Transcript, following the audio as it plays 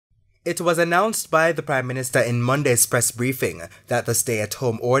It was announced by the Prime Minister in Monday's press briefing that the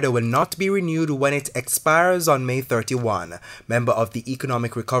stay-at-home order will not be renewed when it expires on May 31. Member of the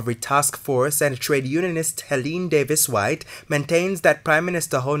Economic Recovery Task Force and trade unionist Helene Davis-White maintains that Prime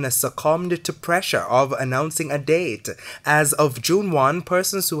Minister Hona succumbed to pressure of announcing a date. As of June 1,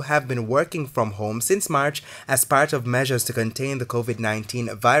 persons who have been working from home since March as part of measures to contain the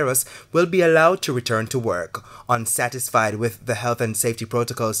COVID-19 virus will be allowed to return to work. Unsatisfied with the health and safety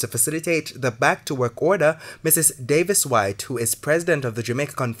protocols to facilitate the back-to-work order, Mrs. Davis-White, who is president of the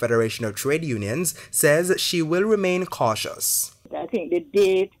Jamaica Confederation of Trade Unions, says she will remain cautious. I think the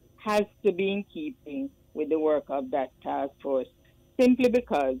date has to be in keeping with the work of that task force, simply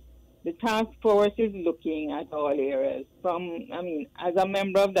because the task force is looking at all areas. As a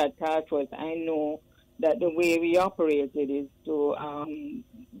member of that task force, I know that the way we operated is to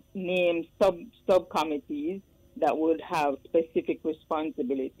name subcommittees that would have specific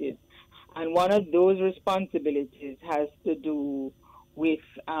responsibilities. And one of those responsibilities has to do with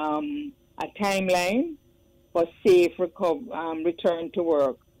a timeline for safe return to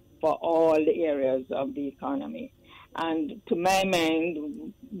work for all the areas of the economy. And to my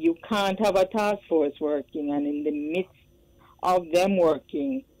mind, you can't have a task force working and in the midst of them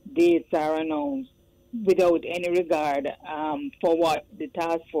working, dates are announced without any regard for what the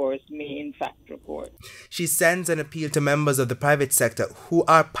task force may in fact report. She sends an appeal to members of the private sector who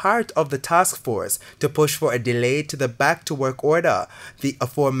are part of the task force to push for a delay to the back-to-work order. The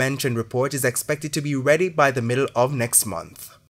aforementioned report is expected to be ready by the middle of next month.